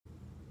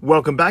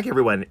Welcome back,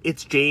 everyone.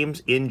 It's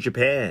James in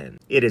Japan.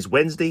 It is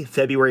Wednesday,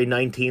 February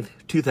 19th,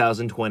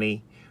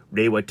 2020,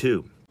 Reiwa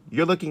 2.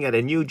 You're looking at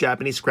a new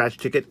Japanese scratch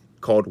ticket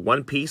called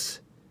One Piece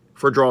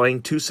for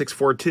drawing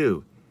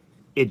 2642.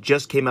 It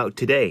just came out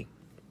today.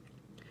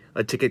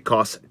 A ticket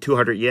costs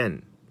 200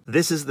 yen.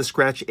 This is the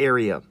scratch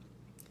area.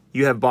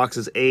 You have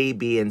boxes A,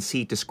 B, and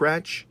C to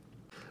scratch.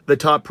 The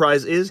top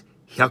prize is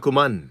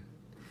hyakuman.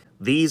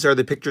 These are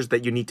the pictures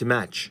that you need to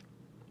match.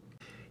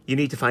 You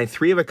need to find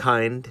 3 of a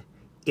kind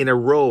in a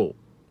row.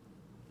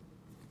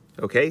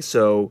 Okay,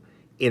 so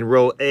in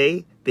row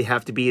A, they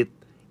have to be,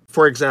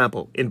 for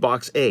example, in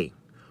box A,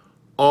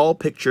 all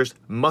pictures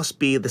must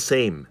be the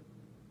same.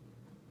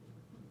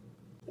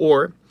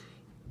 Or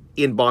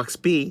in box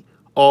B,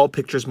 all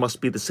pictures must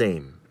be the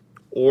same.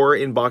 Or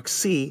in box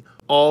C,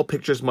 all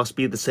pictures must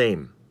be the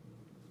same.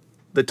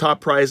 The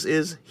top prize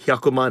is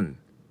hyakuman.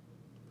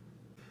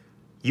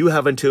 You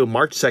have until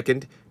March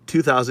 2nd,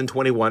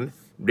 2021,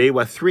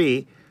 Reiwa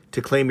 3,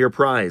 to claim your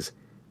prize.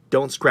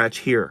 Don't scratch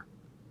here.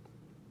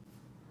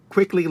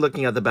 Quickly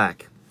looking at the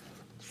back.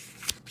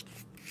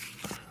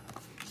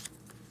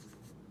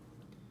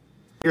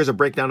 Here's a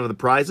breakdown of the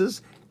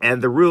prizes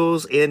and the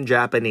rules in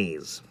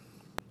Japanese.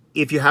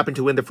 If you happen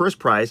to win the first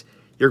prize,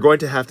 you're going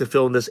to have to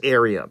fill in this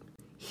area.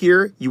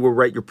 Here, you will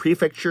write your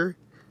prefecture,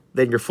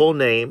 then your full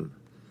name,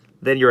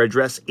 then your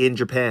address in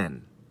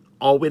Japan.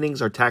 All winnings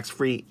are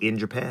tax-free in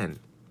Japan.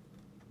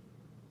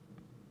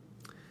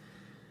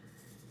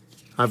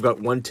 I've got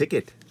 1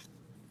 ticket.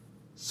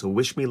 So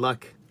wish me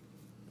luck.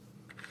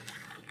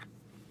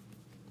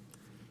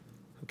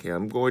 Okay,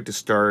 I'm going to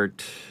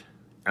start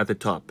at the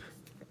top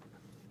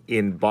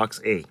in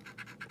box A.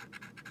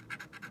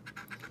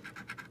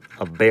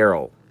 A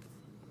barrel.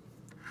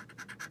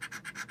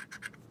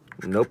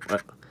 Nope,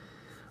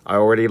 I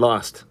already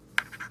lost.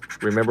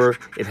 Remember,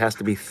 it has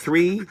to be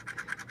 3.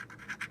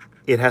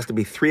 It has to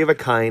be 3 of a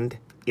kind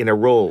in a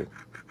row.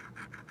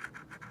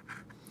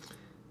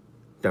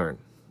 Darn.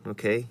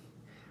 Okay.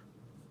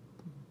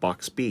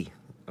 Box B.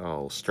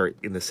 I'll start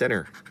in the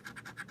center.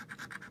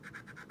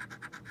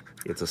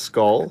 It's a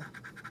skull.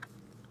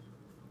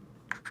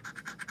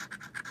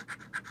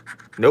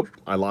 Nope,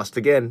 I lost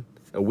again.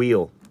 A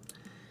wheel.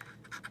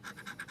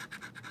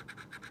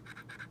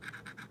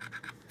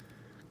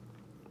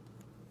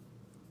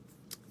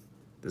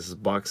 This is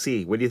box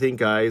C. What do you think,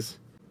 guys?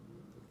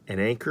 An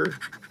anchor?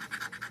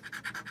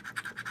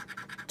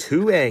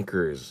 2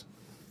 anchors.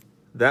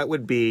 That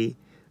would be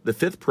the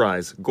 5th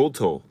prize,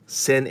 Goto,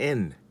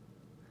 Sen-en.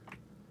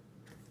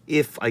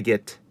 If I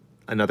get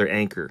another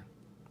anchor.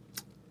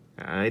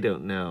 I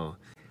don't know.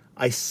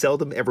 I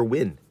seldom ever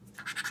win.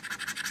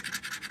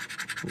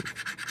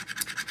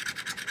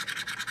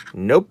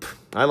 Nope,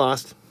 I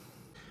lost.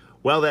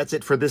 Well, that's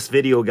it for this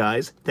video,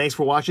 guys. Thanks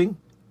for watching.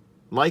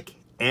 Like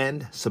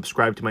and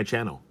subscribe to my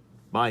channel.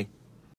 Bye.